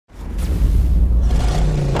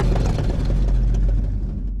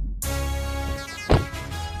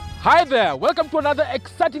Hi there, welcome to another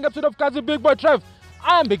exciting episode of Big Boy Trev.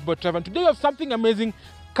 I am Big Boy Trev, and today we have something amazing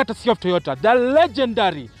courtesy of Toyota, the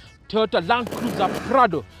legendary Toyota Land Cruiser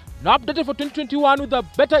Prado. Now updated for 2021 with a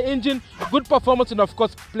better engine, good performance, and of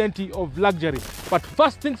course plenty of luxury. But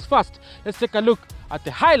first things first, let's take a look at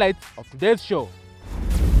the highlights of today's show.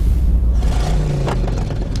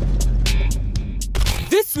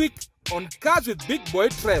 This week on Cars with Big Boy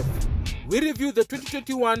Trev, we review the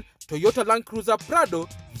 2021 Toyota Land Cruiser Prado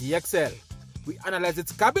VXL. We analyze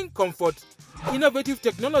its cabin comfort, innovative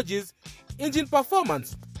technologies, engine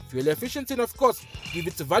performance, fuel efficiency, and of course, give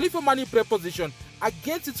its value for money proposition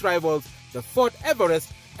against its rivals, the Ford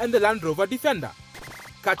Everest and the Land Rover Defender.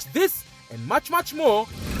 Catch this and much more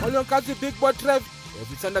on your Cars with Big Boy Trev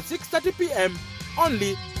every Sunday at 6:30 p.m.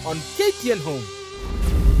 only on KTN Home.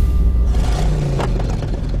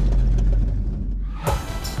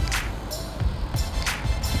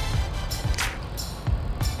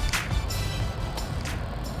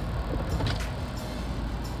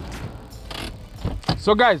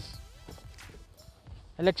 So guys,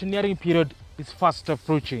 electioneering period is fast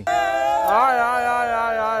approaching.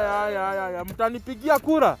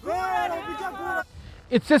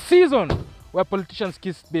 It's a season where politicians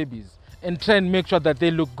kiss babies and try and make sure that they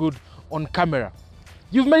look good on camera.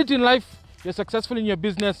 You've made it in life, you're successful in your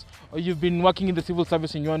business, or you've been working in the civil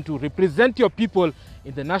service and you want to represent your people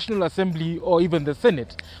in the National Assembly or even the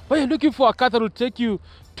Senate. But you're looking for a car that will take you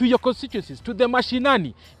to your constituencies, to the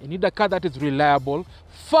mashinani. You need a car that is reliable,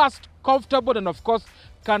 fast, comfortable, and of course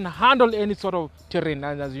can handle any sort of terrain.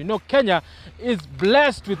 And as you know, Kenya is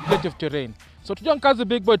blessed with plenty of terrain. So today on Cars with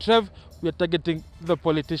Big Boy Trev, we are targeting the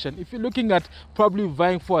politician. If you're looking at probably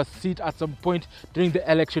vying for a seat at some point during the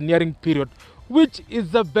electioneering period, which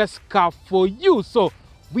is the best car for you? So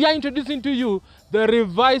we are introducing to you the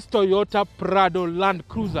revised Toyota Prado Land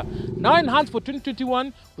Cruiser, now enhanced for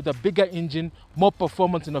 2021 with a bigger engine, more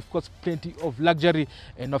performance, and of course plenty of luxury,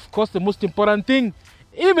 and of course the most important thing,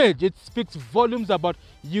 image. It speaks volumes about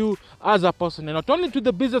you as a person, and not only to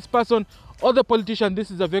the business person or the politician. This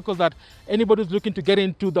is a vehicle that anybody who's looking to get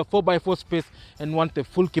into the 4x4 space and want the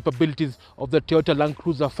full capabilities of the Toyota Land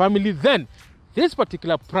Cruiser family, then this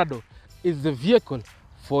particular Prado is the vehicle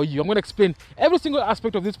for you. I'm going to explain every single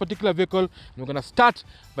aspect of this particular vehicle, and we're going to start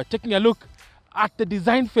by taking a look at the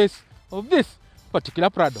design phase of this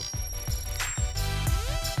particular Prado.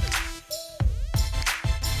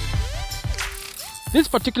 This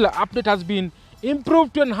particular update has been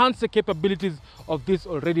improved to enhance the capabilities of this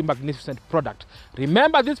already magnificent product.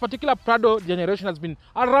 Remember, this particular Prado generation has been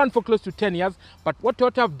around for close to 10 years, but what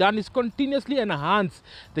Toyota have done is continuously enhance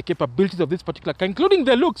the capabilities of this particular car, including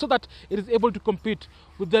the look, so that it is able to compete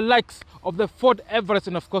with the likes of the Ford Everest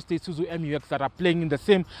and of course the Isuzu MUX that are playing in the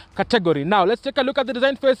same category. Now let's take a look at the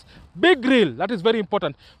design phase. Big grille, that is very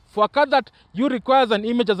important. For a car that you requires an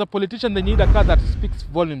image as a politician, they need a car that speaks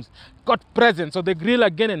volumes, got presence. So the grille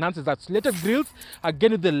again enhances that. Slated grills,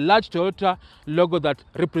 again with the large Toyota logo that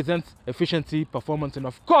represents efficiency, performance, and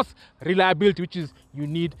of course reliability, which is you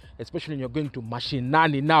need, especially when you're going to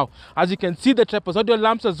mashinani. Now, as you can see, the trapezoidal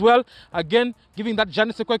lamps as well, again giving that je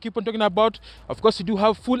ne sais quoi I keep on talking about. Of course, you do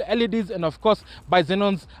have full LEDs and of course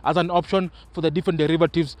bi-xenons as an option for the different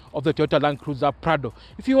derivatives of the Toyota Land Cruiser Prado.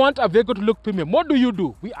 If you want a vehicle to look premium, what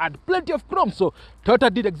do? We add plenty of chrome. So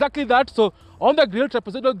Toyota did exactly that. So on the grille,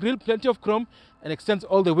 trapezoidal grille, plenty of chrome, and extends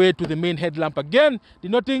all the way to the main headlamp, again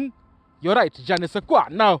denoting, you're right, je ne sais quoi.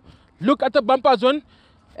 Now look at the bumper zone,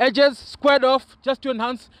 edges squared off just to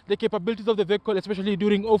enhance the capabilities of the vehicle, especially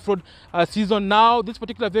during off-road season. Now this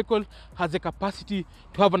particular vehicle has the capacity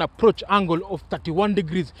to have an approach angle of 31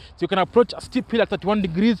 degrees, so you can approach a steep hill at 31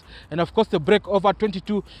 degrees, and of course the brake over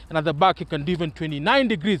 22, and at the back you can do even 29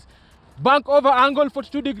 degrees. Bank over angle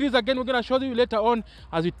 42 degrees. Again, we're going to show you later on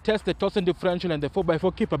as we test the torsion differential and the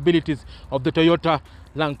 4x4 capabilities of the Toyota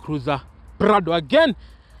Land Cruiser Prado. Again,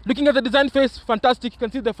 looking at the design phase, fantastic. You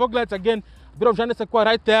can see the fog lights, again, a bit of je ne sais quoi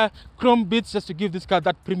right there, chrome bits just to give this car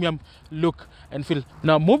that premium look and feel.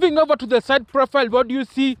 Now moving over to the side profile, what do you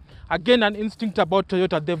see? Again, an instinct about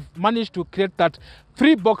Toyota. They've managed to create that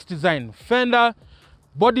 3-box design, fender,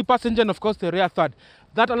 body, passenger, and of course the rear third.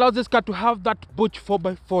 That allows this car to have that butch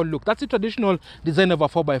 4x4 look. That's the traditional design of a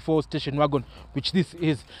 4x4 station wagon, which this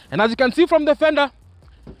is. And as you can see from the fender,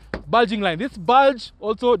 bulging line. This bulge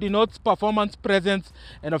also denotes performance, presence,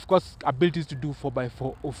 and of course abilities to do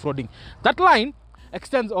 4x4 off-roading. That line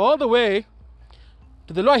extends all the way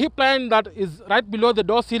to the lower hip line that is right below the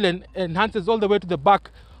door sill and enhances all the way to the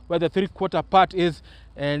back where the 3/4 part is,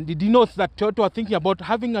 and it denotes that Toyota are thinking about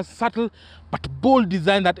having a subtle but bold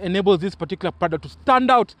design that enables this particular Prado to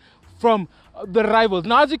stand out from the rivals.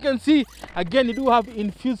 Now, as you can see, again, you do have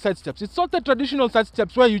infused side steps. It's not the traditional side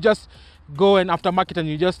steps where you just go and aftermarket and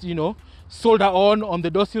you just, you know, solder on the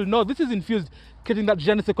door sill. No, this is infused, getting that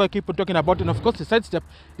je ne sais quoi I keep on talking about. And of course, the side step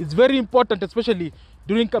is very important, especially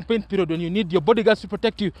during campaign period when you need your bodyguards to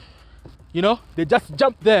protect you. You know, they just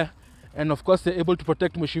jump there. And of course, they're able to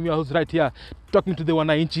protect Mheshimiwa, who's right here talking to the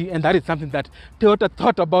wananchi. And that is something that Toyota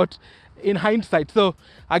thought about in hindsight. So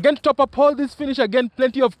again, top up all this finish, again,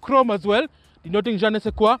 plenty of chrome as well, denoting je ne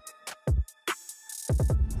sais quoi.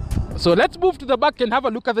 So let's move to the back and have a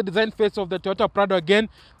look at the design face of the Toyota Prado. Again,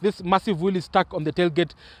 this massive wheel is stuck on the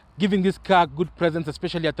tailgate, giving this car good presence,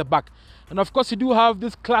 especially at the back. And of course, you do have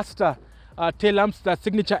this cluster tail lamps, the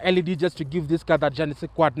signature LED, just to give this car that je ne sais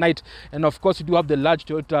quoi at night. And of course, you do have the large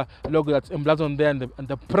Toyota logo that's emblazoned there, and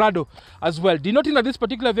the Prado as well, denoting that this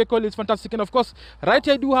particular vehicle is fantastic. And of course, right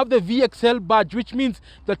here, you do have the VXL badge, which means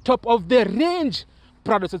the top of the range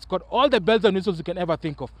Prado. So it's got all the bells and whistles you can ever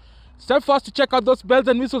think of. It's time for us to check out those bells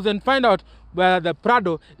and whistles and find out whether the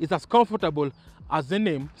Prado is as comfortable as the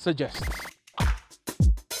name suggests.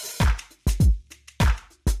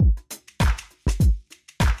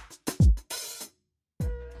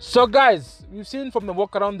 So guys, we've seen from the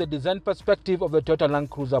walk around the design perspective of the Toyota Land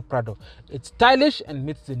Cruiser Prado. It's stylish and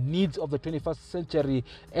meets the needs of the 21st century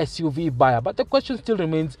SUV buyer. But the question still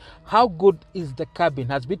remains, how good is the cabin?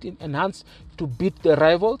 Has it been enhanced to beat the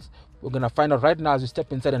rivals? We're going to find out right now as we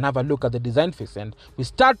step inside and have a look at the design face. And we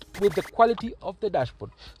start with the quality of the dashboard.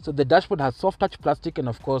 So the dashboard has soft touch plastic, and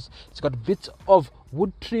of course, it's got bits of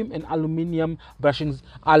wood trim and aluminium brushings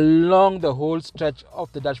along the whole stretch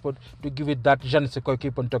of the dashboard to give it that je ne sais quoi I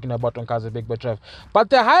keep on talking about on cars with Big Boy Trev. But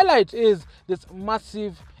the highlight is this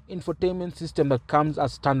massive infotainment system that comes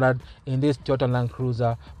as standard in this Toyota Land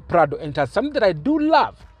Cruiser Prado. And it has something that I do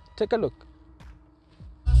love. Take a look.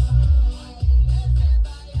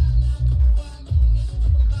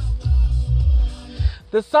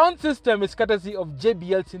 The sound system is courtesy of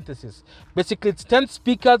JBL Synthesis. Basically, it's 10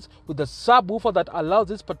 speakers with a subwoofer that allows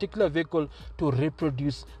this particular vehicle to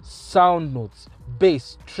reproduce sound notes,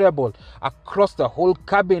 bass, treble across the whole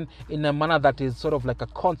cabin in a manner that is sort of like a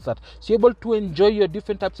concert. So you're able to enjoy your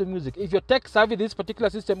different types of music. If you're tech savvy, this particular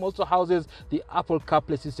system also houses the Apple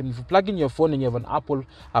CarPlay system. If you plug in your phone and you have an Apple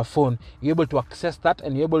phone, you're able to access that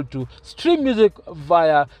and you're able to stream music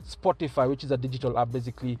via Spotify, which is a digital app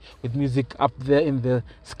basically with music up there in the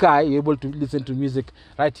sky. You're able to listen to music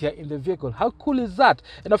right here in the vehicle. How cool is that?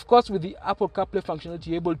 And of course, with the Apple CarPlay functionality,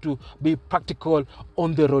 you're able to be practical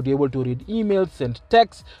on the road. You're able to read emails, send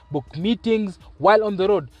texts, book meetings while on the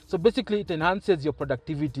road. So basically, it enhances your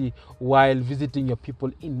productivity while visiting your people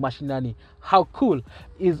in Mashinani. How cool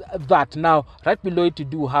is that? Now, right below it, you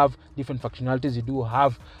do have different functionalities. You do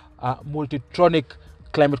have multitronic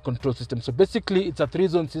climate control system. So basically, it's a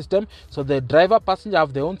 3-zone system. So the driver, passenger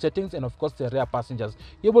have their own settings, and of course the rear passengers.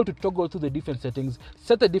 You're able to toggle through the different settings,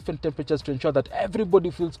 set the different temperatures to ensure that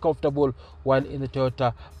everybody feels comfortable while in the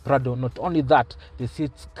Toyota Prado. Not only that, the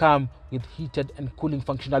seats come with heated and cooling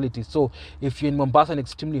functionality. So if you're in Mombasa and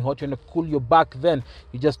extremely hot, you want to cool your back, then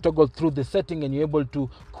you just toggle through the setting and you're able to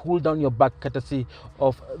cool down your back courtesy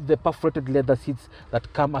of the perforated leather seats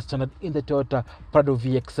that come as standard in the Toyota Prado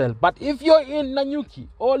VXL. But if you're in Nanyuki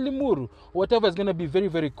or Limuru, whatever is going to be very,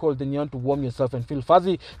 very cold, then you want to warm yourself and feel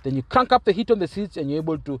fuzzy, then you crank up the heat on the seats and you're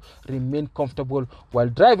able to remain comfortable while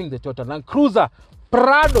driving the Toyota Land Cruiser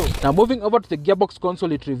Prado. Now moving over to the gearbox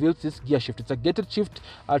console, it reveals this gear shift. It's a gated shift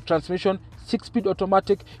transmission, 6-speed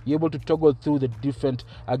automatic. You're able to toggle through the different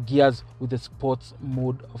gears with the sports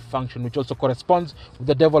mode function, which also corresponds with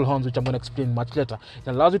the devil horns, which I'm going to explain much later. It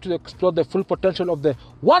allows you to explore the full potential of the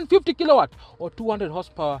 150 kilowatt or 200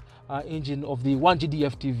 horsepower engine of the 1GD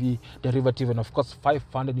FTV derivative, and of course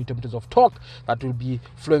 500 newton meters of torque that will be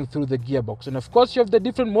flowing through the gearbox. And of course, you have the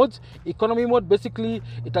different modes. Economy mode, basically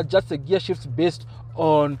it adjusts the gear shifts based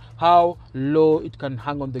on how low it can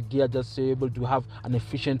hang on the gear, just so you're able to have an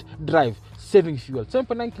efficient drive, saving fuel.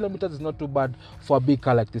 7.9 kilometers is not too bad for a big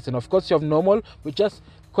car like this. And of course, you have normal, which just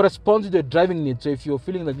corresponds to the driving needs. So if you're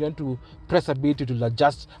feeling that you want to press a bit, it will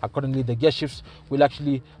adjust accordingly. The gear shifts will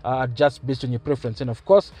actually adjust based on your preference. And of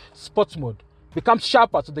course, sports mode becomes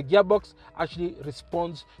sharper, so the gearbox actually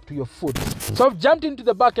responds to your foot. So I've jumped into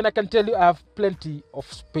the back and I can tell you I have plenty of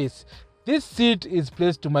space. This seat is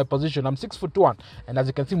placed to my position. I'm 6'1", and as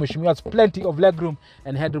you can see, Mheshimiwa has plenty of legroom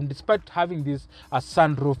and headroom, despite having this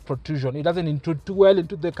sunroof protrusion. It doesn't intrude too well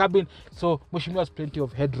into the cabin, so Mheshimiwa has plenty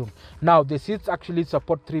of headroom. Now, the seats actually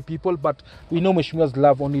support 3 people, but we know Mheshimiwa's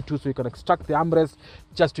love only 2, so you can extract the armrest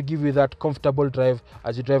just to give you that comfortable drive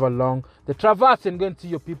as you drive along the traverse and go and see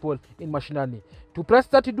your people in Mashinani. To press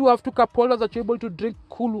that, you do have 2 cup holders that you're able to drink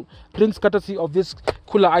cool drinks courtesy of this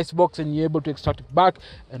cooler ice box, and you're able to extract it back.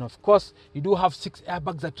 And of course, you do have 6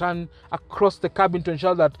 airbags that run across the cabin to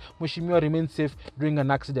ensure that Mheshimiwa remains safe during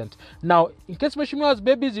an accident. Now, in case Mheshimiwa has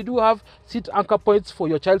babies, you do have seat anchor points for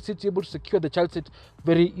your child seats. You're able to secure the child seat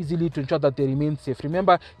very easily to ensure that they remain safe.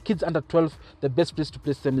 Remember, kids under 12, the best place to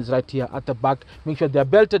place them is right here at the back. Make sure they're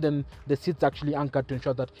belted and the seats actually anchored to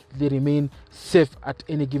ensure that they remain safe at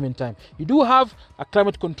any given time. You do have a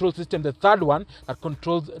climate control system, the third one, that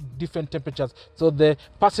controls different temperatures, so the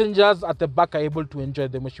passengers at the back are able to enjoy.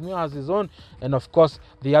 The Mheshimiwa has his own, and of course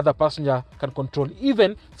the other passenger can control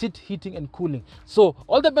even seat heating and cooling. So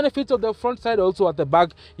all the benefits of the front side, also at the back,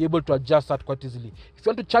 you're able to adjust that quite easily. If you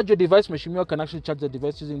want to charge your device, Mheshimiwa can actually charge the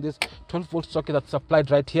device using this 12-volt socket that's supplied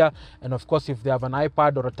right here. And of course, if they have an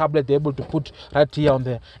iPad or a tablet, they're able to put right here on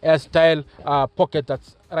the air style pocket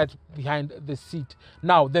that's right behind the seat.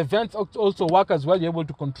 Now, the vents also work as well. You're able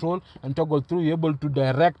to control and toggle through. You're able to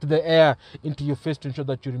direct the air into your face to ensure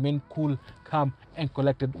that you remain cool, calm, and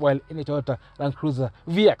collected while in a Toyota Land Cruiser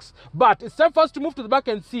VX. But it's time for us to move to the back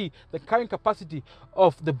and see the carrying capacity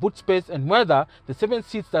of the boot space and whether the 7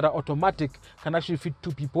 seats that are automatic can actually fit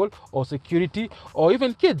 2 people or security or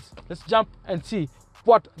even kids. Let's jump and see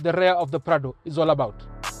what the rear of the Prado is all about.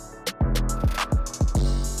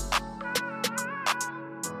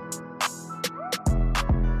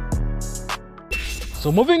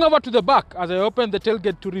 So moving over to the back, as I open the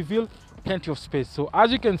tailgate to reveal plenty of space. So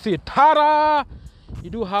as you can see, ta-da! You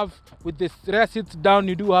do have, with the rear seats down,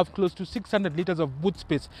 you do have close to 600 liters of boot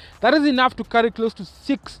space. That is enough to carry close to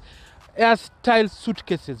 6 air-style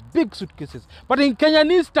suitcases, big suitcases. But in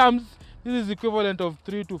Kenyanese terms, this is equivalent of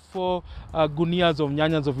 3 to 4 gunias of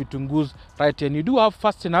nyanyas of vitungus right here. And you do have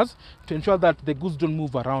fasteners to ensure that the goods don't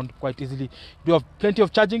move around quite easily. You do have plenty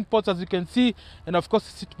of charging ports, as you can see, and of course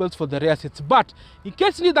seat belts for the rear seats. But in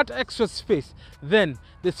case you need that extra space, then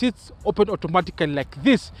the seats open automatically like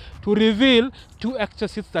this to reveal 2 extra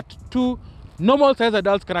seats that 2 normal size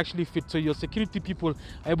adults can actually fit. So your security people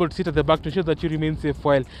are able to sit at the back to ensure that you remain safe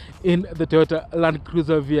while in the Toyota Land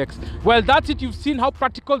Cruiser VX. Well, that's it. You've seen how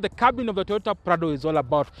practical the cabin of the Toyota Prado is all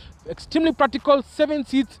about. Extremely practical, 7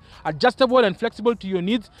 seats, adjustable and flexible to your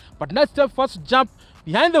needs. But next step, first jump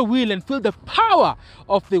behind the wheel and feel the power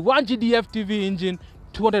of the 1GD FTV engine,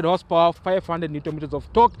 200 horsepower, 500 Newton meters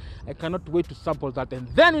of torque. I cannot wait to sample that, and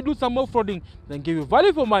then we do some off-roading, then give you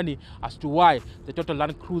value for money as to why the Toyota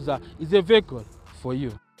Land Cruiser is a vehicle for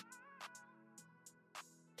you.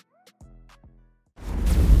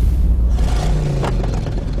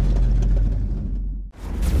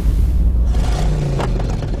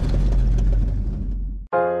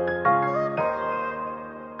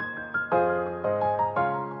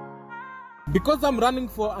 Because I'm running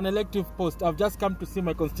for an elective post, I've just come to see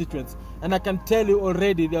my constituents, and I can tell you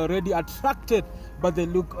already, they're already attracted by the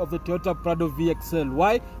look of the Toyota Prado VXL.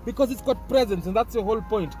 Why? Because it's got presence, and that's the whole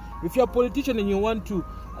point. If you're a politician and you want to,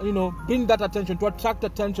 bring that attention, to attract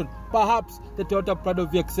attention, perhaps the Toyota Prado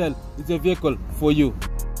VXL is a vehicle for you.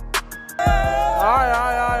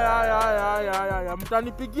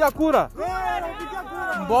 Mtanipigia kura?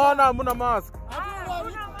 Mbona hamuna mask?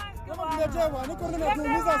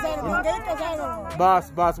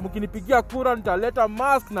 Bas, mkinipigia kura nitaleta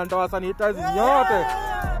mask na nitawasanitize nyote.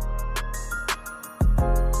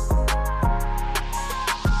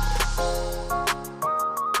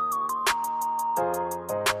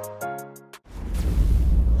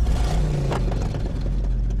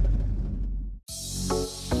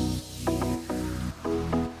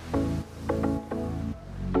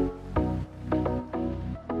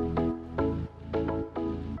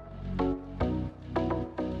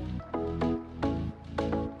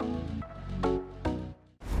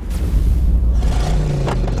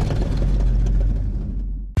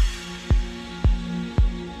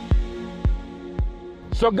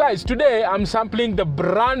 So guys, today I'm sampling the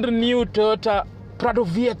brand new Toyota Prado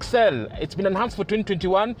VXL. It's been enhanced for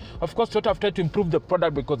 2021. Of course, Toyota have tried to improve the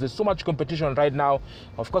product because there's so much competition right now.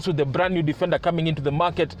 Of course, with the brand new Defender coming into the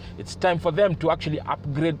market, it's time for them to actually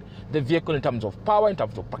upgrade the vehicle in terms of power, in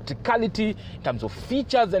terms of practicality, in terms of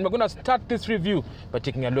features. And we're going to start this review by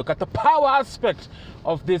taking a look at the power aspect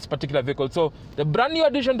of this particular vehicle. So the brand new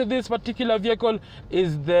addition to this particular vehicle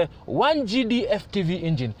is the 1GD FTV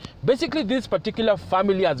engine. Basically, this particular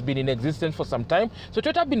family has been in existence for some time. So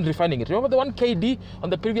Toyota have been refining it. Remember the 1KD? 1GD. On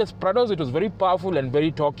the previous Prados, it was very powerful and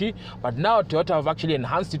very torquey, but now Toyota have actually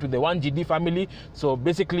enhanced it with the 1GD family. So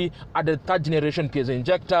basically added third generation piezo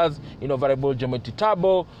injectors, variable geometry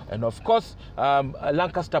turbo, and of course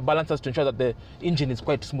Lancaster balancers to ensure that the engine is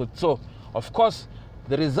quite smooth. So of course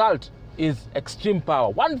the result is extreme power,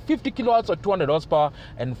 150 kilowatts or 200 horsepower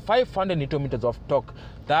and 500 newton meters of torque.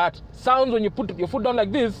 That sounds, when you put your foot down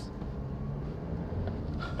like this,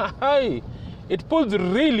 it pulls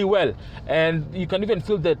really well, and you can even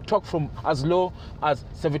feel the torque from as low as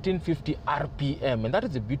 1750 RPM. And that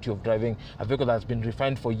is the beauty of driving a vehicle that has been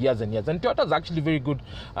refined for years and years. And Toyota is actually very good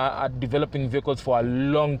at developing vehicles for a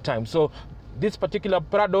long time. So this particular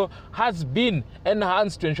Prado has been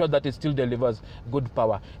enhanced to ensure that it still delivers good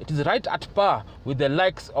power. It is right at par with the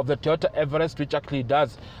likes of the Toyota Everest, which actually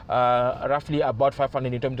does roughly about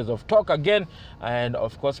 500 newton meters of torque again, and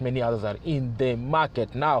of course many others are in the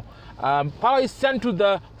market now. Power is sent to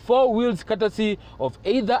the four wheels courtesy of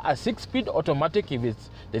either a 6-speed automatic if it's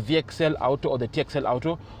the VXL Auto or the TXL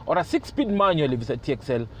Auto, or a 6-speed manual if it's a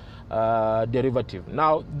TXL derivative.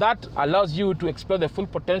 Now that allows you to explore the full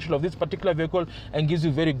potential of this particular vehicle and gives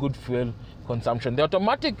you very good fuel consumption. The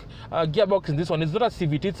automatic gearbox in this one is not a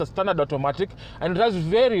CVT, it's a standard automatic, and it runs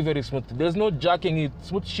very, very smooth. There's no jerking, it's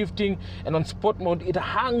smooth shifting, and on sport mode it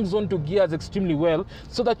hangs onto gears extremely well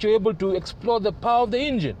so that you're able to explore the power of the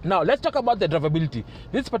engine. Now let's talk about the drivability.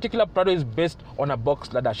 This particular Prado is based on a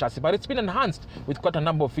box ladder chassis, but it's been enhanced with quite a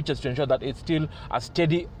number of features to ensure that it's still a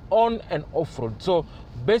steady on and off-road. So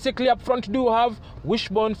basically up front you do have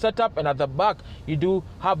wishbone setup, and at the back you do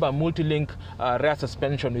have a multi-link rear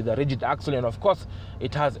suspension with a rigid axle, and of course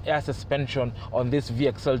it has air suspension on this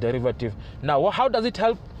VXL derivative. Now how does it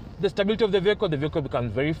help the stability of the vehicle? The vehicle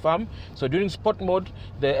becomes very firm. So during sport mode,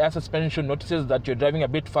 the air suspension notices that you're driving a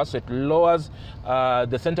bit fast, so it lowers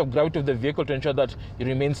the center of gravity of the vehicle to ensure that you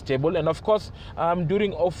remain stable. And of course,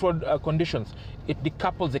 during off-road conditions, it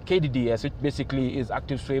decouples the KDDS, which basically is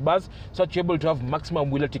active sway bars, so that you're able to have maximum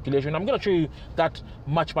wheel articulation. I'm going to show you that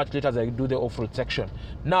much later as I do the off-road section.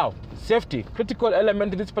 Now, safety, critical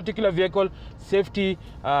element in this particular vehicle. Safety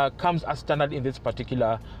comes as standard in this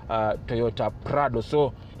particular Toyota Prado.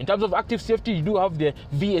 So in terms of active safety, you do have the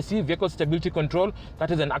VSC, Vehicle Stability Control. That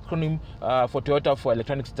is an acronym for Toyota for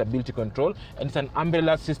Electronic Stability Control, and it's an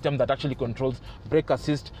umbrella system that actually controls brake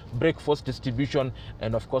assist, brake force distribution,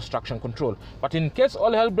 and of course traction control. But in case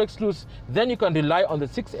all hell breaks loose, then you can rely on the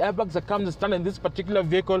 6 airbags that comes standard in this particular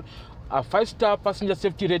vehicle, a 5-star passenger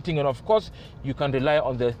safety rating, and of course you can rely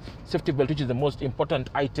on the safety belt, which is the most important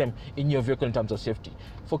item in your vehicle in terms of safety.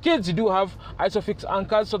 For kids, you do have ISOFIX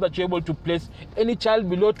anchors so that you're able to place any child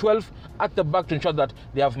below 12 at the back to ensure that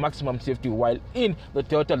they have maximum safety while in the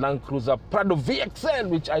Toyota Land Cruiser Prado VXL,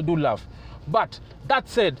 which I do love. But that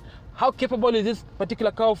said, how capable is this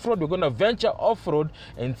particular car off-road? We're going to venture off-road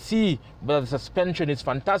and see whether the suspension is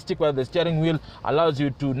fantastic, whether the steering wheel allows you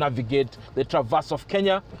to navigate the traverse of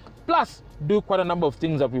Kenya, plus do quite a number of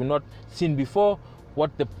things that we've not seen before,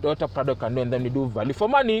 what the Toyota Prado can do, and then we do value for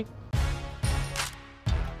money.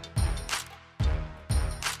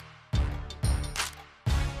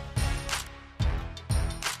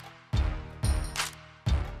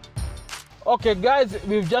 Okay guys,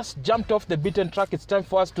 we've just jumped off the beaten track. It's time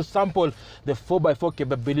for us to sample the 4x4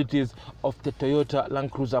 capabilities of the Toyota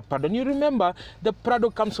Land Cruiser Prado. And you remember, the Prado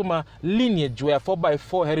comes from a lineage where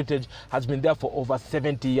 4x4 heritage has been there for over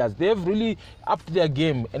 70 years. They've really upped their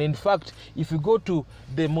game. And in fact, if you go to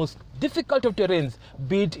the most difficult of terrains,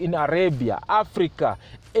 be it in Arabia, Africa,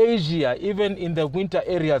 Asia, even in the winter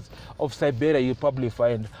areas of Siberia, you'll probably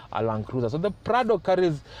find a Land Cruiser. So the Prado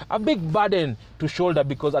carries a big burden to shoulder,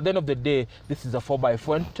 because at the end of the day, this is a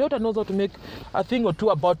 4x4. And Toyota knows how to make a thing or two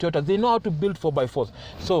about Toyota. They know how to build 4x4s.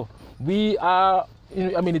 So we are,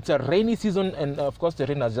 it's a rainy season, and of course the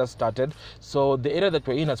rain has just started. So the area that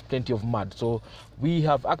we're in has plenty of mud. So we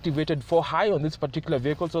have activated 4 high on this particular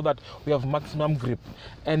vehicle so that we have maximum grip.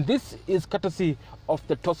 And this is courtesy of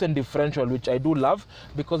the Torsen differential, which I do love,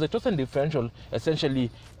 because the Torsen differential essentially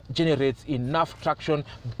generates enough traction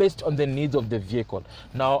based on the needs of the vehicle.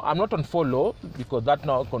 Now, I'm not on 4 low because that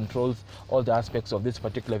now controls all the aspects of this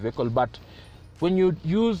particular vehicle, but when you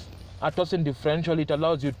use a Torsen differential, it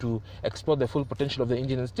allows you to explore the full potential of the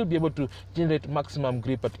engine and still be able to generate maximum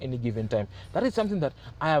grip at any given time. That is something that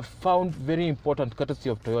I have found very important courtesy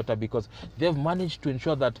of Toyota, because they've managed to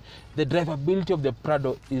ensure that the drivability of the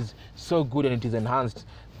Prado is so good, and it is enhanced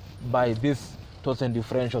by this torsion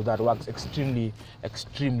differential that works extremely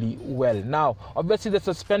well. Now obviously the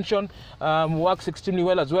suspension works extremely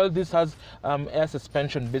well as well. This has air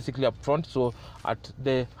suspension basically up front, so at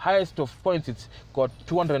the highest of points it's got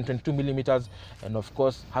 222 millimeters, and of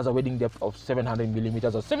course has a wading depth of 700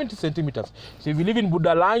 millimeters or 70 centimeters. So if you live in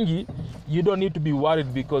Budalangi, you don't need to be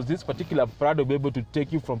worried, because this particular Prado will be able to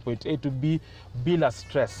take you from point A to B bila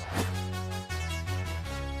stress.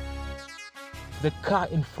 The car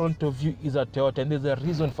in front of you is a Toyota, and there's a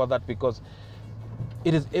reason for that, because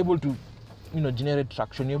it is able to, generate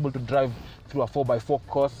traction. You're able to drive through a 4x4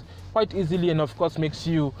 course quite easily, and of course makes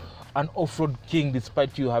you an off-road king,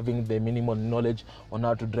 despite you having the minimal knowledge on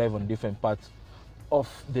how to drive on different parts of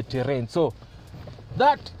the terrain. So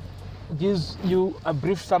that gives you a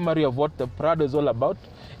brief summary of what the Prado is all about.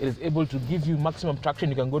 It is able to give you maximum traction.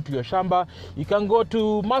 You can go to your Shamba, you can go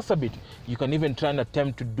to Marsabit, you can even try and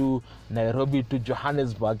attempt to do Nairobi to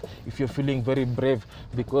Johannesburg if you're feeling very brave,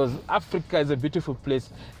 because Africa is a beautiful place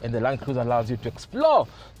and the Land Cruiser allows you to explore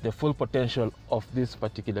the full potential of this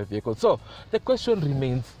particular vehicle. So the question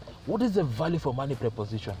remains, what is the value for money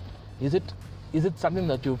proposition? Is it something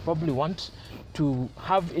that you probably want to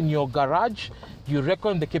have in your garage? You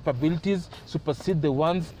reckon the capabilities supersede the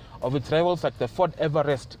ones of its rivals like the Ford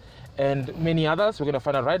Everest and many others? We're going to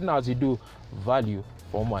find out right now as we do value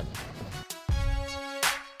for money.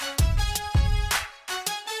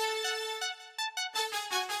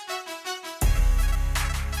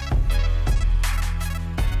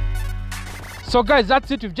 So guys,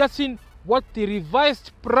 that's it. We've just seen what the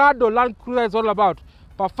revised Prado Land Cruiser is all about.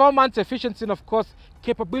 Performance, efficiency, and of course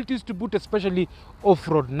capabilities to boot, especially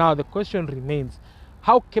off-road. Now the question remains,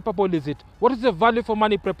 how capable is it? What is the value for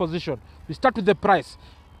money proposition? We start with the price.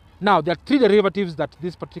 Now there are three derivatives that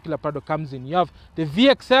this particular Prado comes in. You have the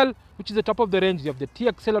VXL, which is the top of the range. You have the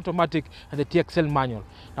TXL automatic and the TXL manual.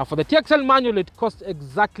 Now for the TXL manual, it costs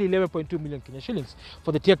exactly 11.2 million Kenya shillings.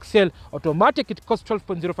 For the TXL automatic, it costs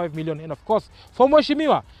 12.05 million. And of course for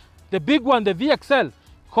Mheshimiwa, the big one, the VXL,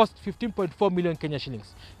 cost 15.4 million Kenya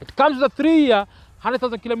shillings. It comes with a 3-year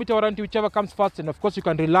 100,000 kilometer warranty, whichever comes first, and of course you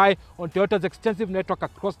can rely on Toyota's extensive network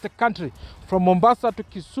across the country, from Mombasa to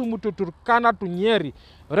Kisumu to Turkana to Nyeri.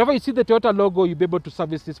 Wherever you see the Toyota logo, you'll be able to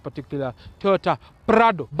service this particular Toyota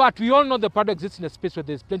Prado. But we all know the Prado exists in a space where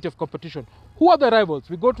there's plenty of competition. Who are the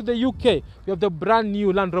rivals? We go to the UK, we have the brand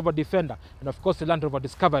new Land Rover Defender, and of course the Land Rover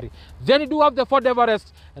Discovery. Then you do have the Ford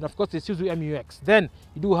Everest, and of course the Isuzu MUX. Then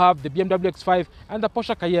you do have the BMW X5 and the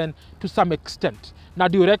Porsche Cayenne to some extent. Now,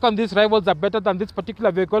 do you reckon these rivals are better than this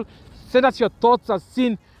particular vehicle? Send us your thoughts as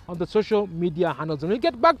seen on the social media handles, and we'll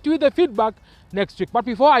get back to you the feedback next week. But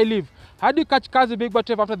before I leave, how do you catch cars with Big Boy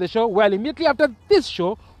Trev after the show? Well, immediately after this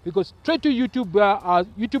show, we go straight to YouTube, where our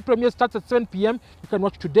YouTube premiere starts at 7 p.m. You can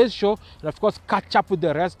watch today's show and of course catch up with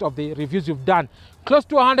the rest of the reviews you've done. Close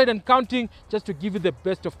to 100 and counting, just to give you the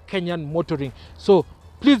best of Kenyan motoring. So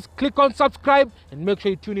please click on subscribe and make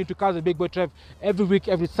sure you tune in to Cars with Big Boy Trev every week,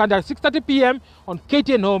 every Sunday at 6:30 p.m. on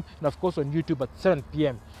KTN Home, and of course on YouTube at 7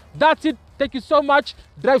 p.m. That's it. Thank you so much.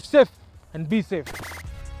 Drive safe and be safe.